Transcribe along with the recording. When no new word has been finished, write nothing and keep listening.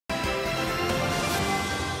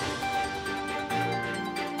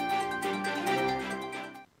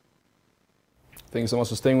Thank you so much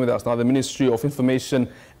for staying with us. Now, the Ministry of Information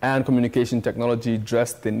and Communication Technology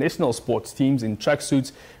dressed the national sports teams in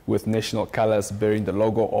tracksuits with national colors bearing the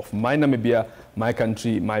logo of My Namibia, My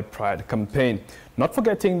Country, My Pride campaign. Not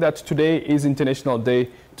forgetting that today is International Day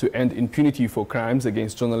to End Impunity for Crimes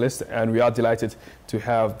Against Journalists, and we are delighted to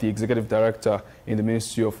have the Executive Director in the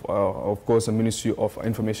Ministry of course, the Ministry of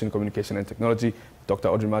Information, Communication and Technology, Dr.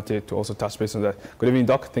 Audrey Mate, to also touch base on that. Good evening,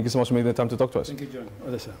 Doc. Thank you so much for making the time to talk to us. Thank you, John.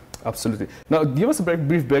 Absolutely. Now, give us a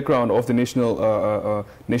brief background of the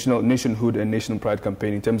nationhood and nation pride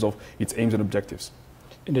campaign in terms of its aims and objectives.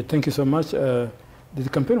 Indeed, thank you so much. The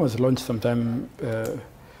campaign was launched sometime a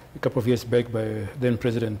couple of years back by then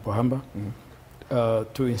President Pohamba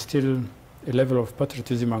to instill a level of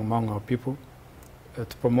patriotism among our people,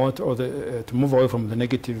 to promote to move away from the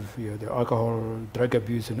negative, the alcohol, drug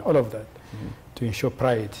abuse, and all of that, to ensure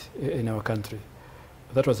pride in our country.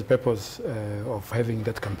 That was the purpose of having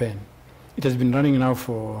that campaign. It has been running now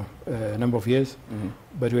for a number of years,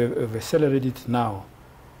 but we've accelerated it now,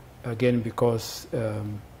 again, because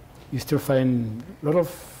you still find a lot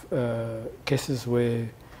of cases where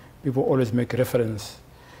people always make reference.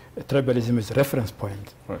 Tribalism is a reference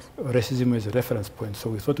point. Right. Racism is a reference point. So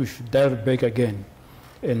we thought we should dial back again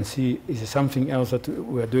and see, is there something else that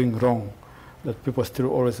we are doing wrong, that people still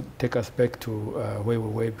always take us back to where we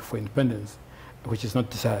were before independence, which is not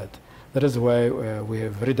desired. That is why we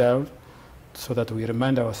have redialed, so that we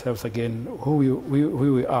remind ourselves again who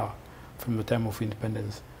we are from the time of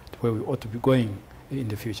independence to where we ought to be going in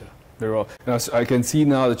the future. Very well. Now, I can see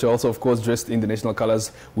now that you're also, of course, dressed in the national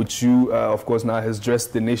colors, which you, of course, now has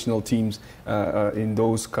dressed the national teams in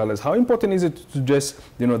those colors. How important is it to dress,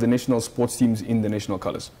 the national sports teams in the national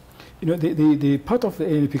colors? The part of the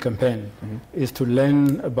ANP campaign is to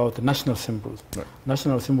learn about the national symbols. Right.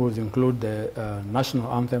 National symbols include the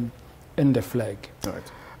national anthem and the flag.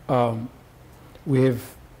 Right. We have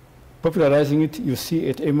popularizing it. You see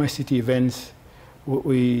at MICT events,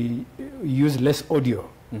 we use less audio.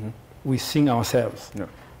 We sing ourselves,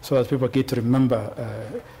 so that people get to remember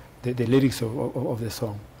the lyrics of the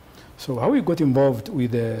song. So how we got involved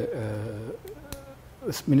with the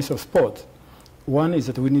Minister of Sport, one is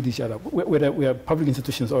that we need each other. We are public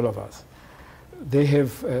institutions, all of us. They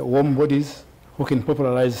have warm bodies who can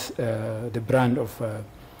popularize the brand of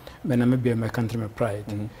My Namibia, My Country, My Pride.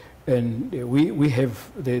 And we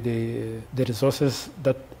have the resources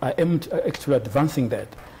that are aimed at actually advancing that.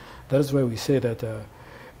 That is why we say that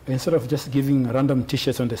instead of just giving random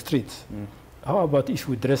T-shirts on the streets, how about if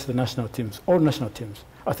we dress the national teams, all national teams?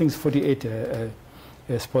 I think it's 48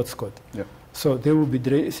 sports squad. Yeah. So they will be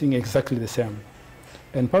dressing exactly the same.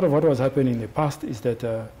 And part of what was happening in the past is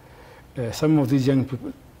that some of these young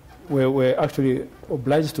people were actually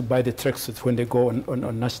obliged to buy the tracksuits when they go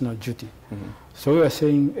on national duty. So we were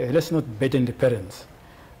saying, let's not burden the parents.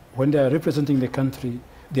 When they are representing the country,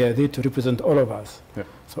 they are there to represent all of us. Yeah.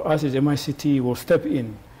 So us as MICT will step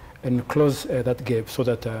in and close that gap so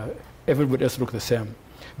that everybody else look the same.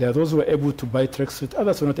 There are those who are able to buy tracksuits,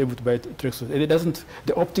 others who are not able to buy tracksuits.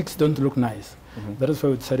 The optics don't look nice. That is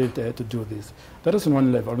why we decided to do this. That is on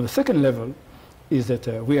one level. On the second level is that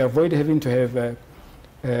we avoid having to have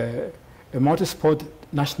a multi-sport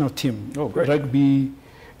national team, rugby,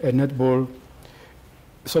 netball,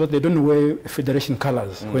 so that they don't wear federation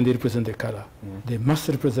colors when they represent the color. They must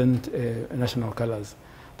represent national colors.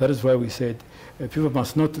 That is why we said people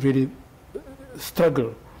must not really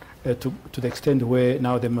struggle to the extent where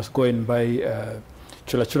now they must go and buy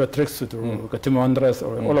chula chula tracksuit or Katima Andras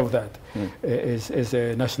or all of that as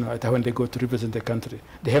a national item when they go to represent the country.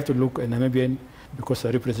 They have to look Namibian because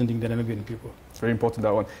they're representing the Namibian people. It's very important,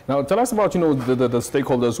 that one. Now, tell us about, the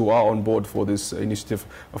stakeholders who are on board for this initiative.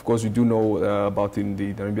 Of course, you do know about in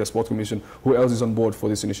the Namibia Sports Commission. Who else is on board for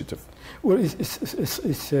this initiative? Well,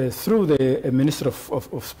 it's through the Minister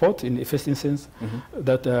of Sport in the first instance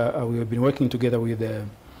that we have been working together with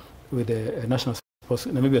the National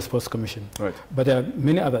Namibia Sports Commission. Right. But there are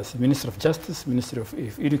many others, Minister of Justice, Minister of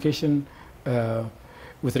Education,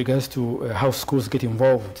 with regards to how schools get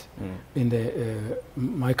involved in the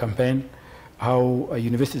My campaign, how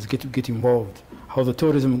universities get involved, how the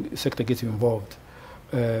tourism sector gets involved.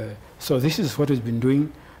 So this is what we've been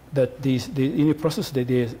doing, that in the process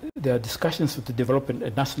there are discussions to develop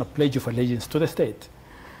a national pledge of allegiance to the state,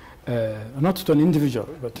 not to an individual,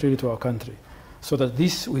 but really to our country. So that we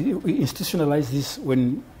institutionalize this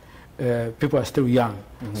when people are still young.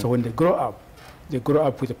 So when they grow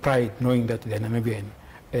up with pride, knowing that they're Namibian.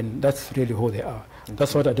 And that's really who they are.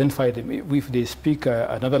 That's what identifies them. If they speak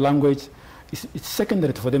another language, it's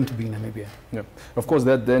secondary for them to be in Namibia. Yeah, of course,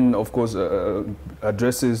 that then, of course,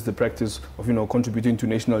 addresses the practice of, contributing to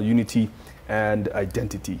national unity and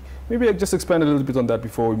identity. Maybe I just expand a little bit on that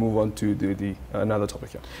before we move on to the another topic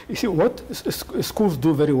here. You see, what schools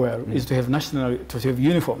do very well is to have to have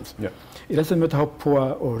uniforms. Yeah. It doesn't matter how poor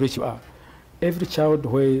or rich you are. Every child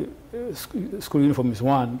where school uniform is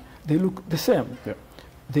worn, they look the same. Yeah.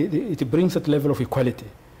 It brings that level of equality,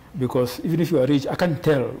 because even if you are rich, I can't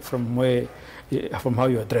tell from how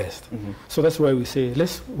you are dressed. So that's why we say,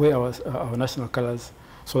 let's wear our national colors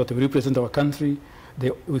so that we represent our country.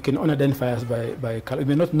 We can only identify us by color. We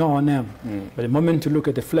may not know our name, but the moment you look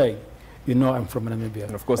at the flag, you know I'm from Namibia.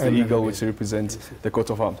 And of course, the eagle, which represents the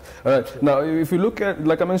coat of arms. All right. Now, if you look at,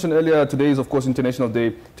 like I mentioned earlier, today is, of course, International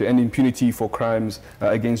Day to end impunity for crimes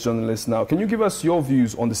against journalists. Now, can you give us your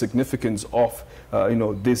views on the significance of,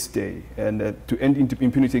 this day and to end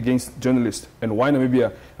impunity against journalists, and why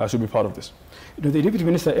Namibia should be part of this? The Deputy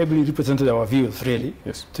Minister ably represented our views, really,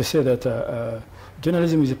 to say that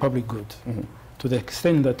journalism is a public good, to the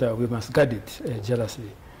extent that we must guard it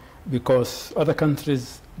jealously, because other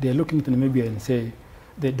countries, they're looking to Namibia and say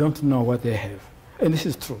they don't know what they have. And this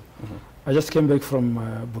is true. I just came back from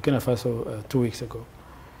Burkina Faso 2 weeks ago.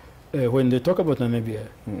 When they talk about Namibia,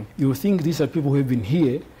 you think these are people who have been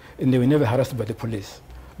here and they were never harassed by the police.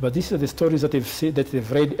 But these are the stories that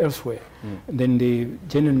they've read elsewhere. And then they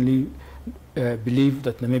genuinely believe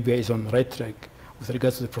that Namibia is on the right track with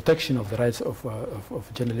regards to the protection of the rights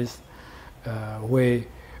of journalists, where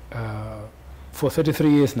for 33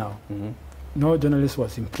 years now, no journalist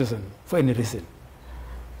was in prison for any reason.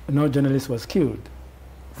 No journalist was killed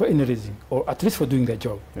for any reason, or at least for doing their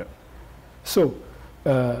job. Yeah. So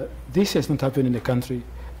this has not happened in the country,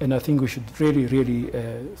 and I think we should really, really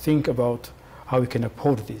think about how we can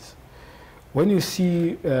uphold this. When you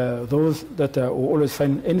see those that will always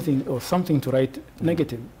find anything or something to write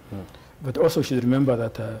negative, but also should remember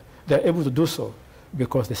that they're able to do so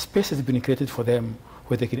because the space has been created for them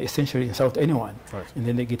where they can essentially insult anyone, and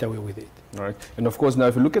then they get away with it. Right. And of course, now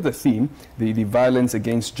if you look at the theme, the violence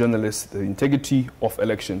against journalists, the integrity of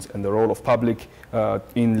elections, and the role of public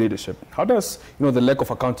in leadership, how does the lack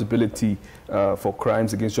of accountability for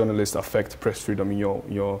crimes against journalists affect press freedom in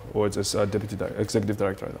your words as executive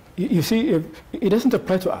director? You see, it doesn't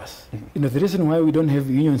apply to us. The reason why we don't have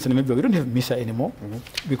unions in Namibia, we don't have MISA anymore,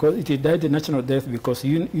 because it died a natural death because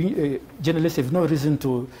journalists have no reason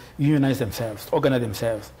to unionize themselves, organize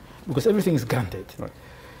themselves, because everything is granted. Right.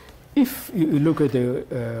 If you look at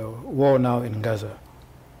the war now in Gaza,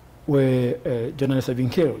 where journalists are being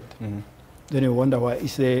killed, then you wonder why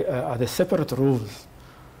are there separate rules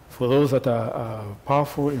for those that are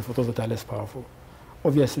powerful and for those that are less powerful?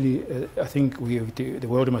 Obviously, I think the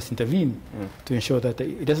world must intervene to ensure that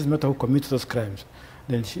it doesn't matter who commits those crimes,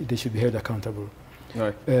 then they should be held accountable.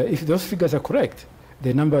 Right. If those figures are correct,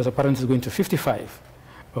 the number apparently is going to 55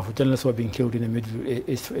 of journalists who are being killed in the middle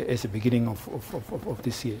as the beginning of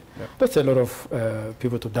this year. Yeah. That's a lot of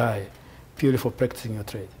people to die purely for practicing your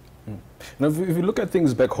trade. Now, if you look at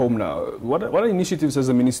things back home now, what initiatives has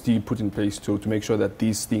the ministry put in place to make sure that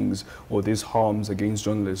these things or these harms against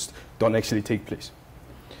journalists don't actually take place?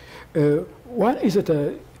 One is that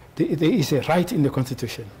there is a right in the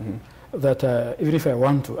Constitution that even if I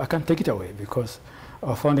want to, I can't take it away, because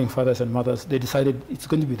our founding fathers and mothers, they decided it's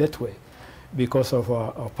going to be that way because of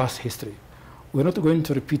our past history. We're not going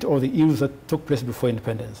to repeat all the ills that took place before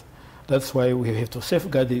independence. That's why we have to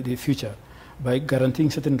safeguard the future by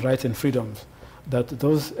guaranteeing certain rights and freedoms, that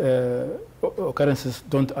those occurrences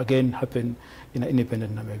don't again happen in an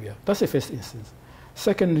independent Namibia. That's the first instance.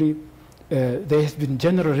 Secondly, there has been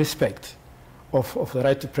general respect of the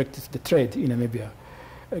right to practice the trade in Namibia.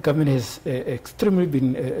 Government has extremely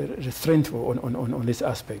been restrainful on this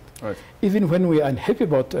aspect. Right. Even when we are unhappy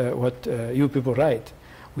about what you people write,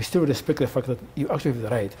 we still respect the fact that you actually have the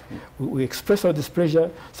right. We express our displeasure.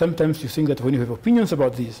 Sometimes you think that when you have opinions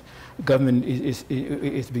about this, government is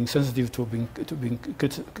being sensitive to being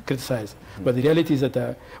criticized. But the reality is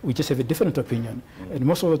that we just have a different opinion, and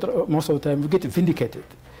most of the time we get vindicated.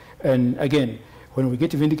 And again, when we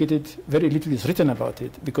get vindicated, very little is written about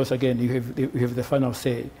it, because again, you have the final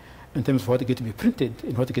say in terms of what gets to be printed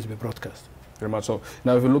and what gets to be broadcast. Very much so.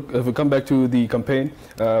 Now, if we come back to the campaign,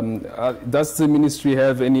 does the ministry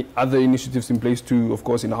have any other initiatives in place to, of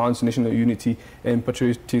course, enhance national unity and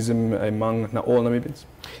patriotism among all Namibians?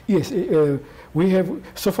 Yes, we have.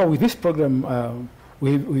 So far with this program,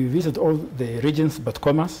 we visit all the regions but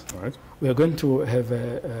Khomas. All right. We are going to have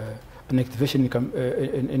an activation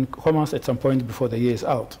in Khomas at some point before the year is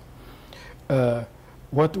out.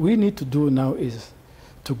 What we need to do now is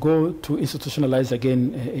to go to institutionalize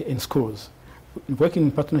again in schools. working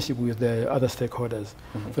in partnership with the other stakeholders.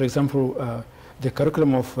 For example, the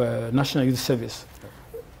curriculum of National Youth Service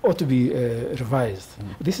ought to be revised.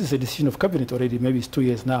 This is a decision of cabinet already, maybe it's 2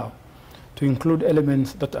 years now, to include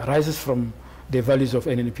elements that arises from the values of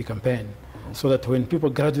NNP campaign, so that when people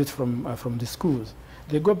graduate from the schools,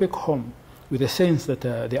 they go back home with a sense that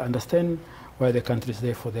they understand why the country is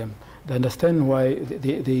there for them. They understand why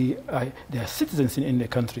they are citizens in the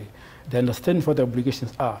country. They understand what their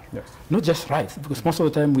obligations are. Yes. Not just rights, because most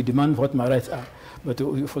of the time we demand what my rights are, but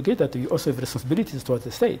we forget that you also have responsibilities towards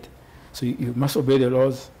the state. So you must obey the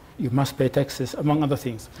laws, you must pay taxes, among other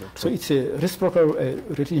things. So it's a reciprocal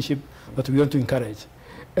relationship that we want to encourage.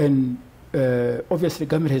 And obviously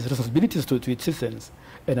government has responsibilities to its citizens.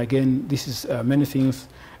 And again, this is many things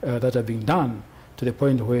that are being done to the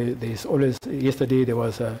point where there is always, yesterday there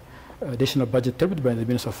was a additional budget tabled by the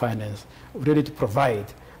Minister of Finance, ready to provide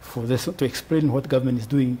for this, to explain what government is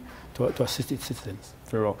doing to assist its citizens.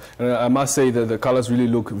 Very well. And I must say that the colors really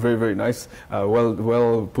look very, very nice,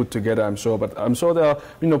 well put together, I'm sure. But I'm sure there are,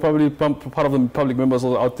 probably part of the public members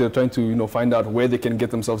out there trying to, find out where they can get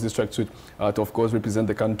themselves this tracksuit to, of course, represent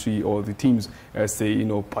the country or the teams as they,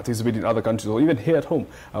 participate in other countries or even here at home.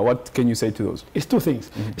 What can you say to those? It's two things.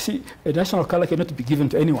 You see, a national color cannot be given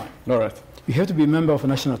to anyone. All right. You have to be a member of a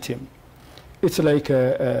national team. It's like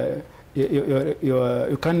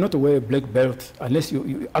you cannot wear a black belt unless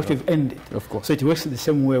you actually earned it. Of course. So it works the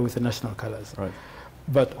same way with the national colors. Right.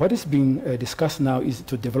 But what is being discussed now is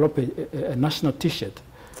to develop a national T-shirt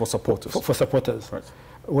for supporters. For supporters. Right.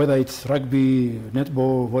 Whether it's rugby,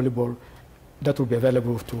 netball, volleyball, that will be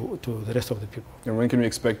available to the rest of the people. And when can we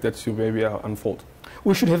expect that to maybe unfold?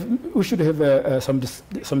 We should have some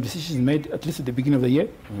decisions made at least at the beginning of the year,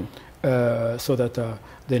 so that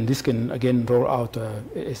then this can again roll out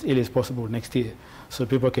as early as possible next year, so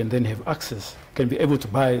people can then have access, can be able to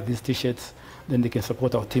buy these T-shirts, then they can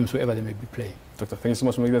support our teams wherever they may be playing. Doctor, thank you so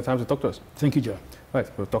much for making the time to talk to us. Thank you, John. Right,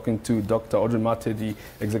 we're talking to Dr. Audrey Mate, the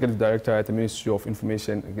Executive Director at the Ministry of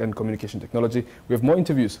Information and Communication Technology. We have more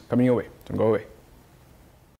interviews coming your way. Don't go away.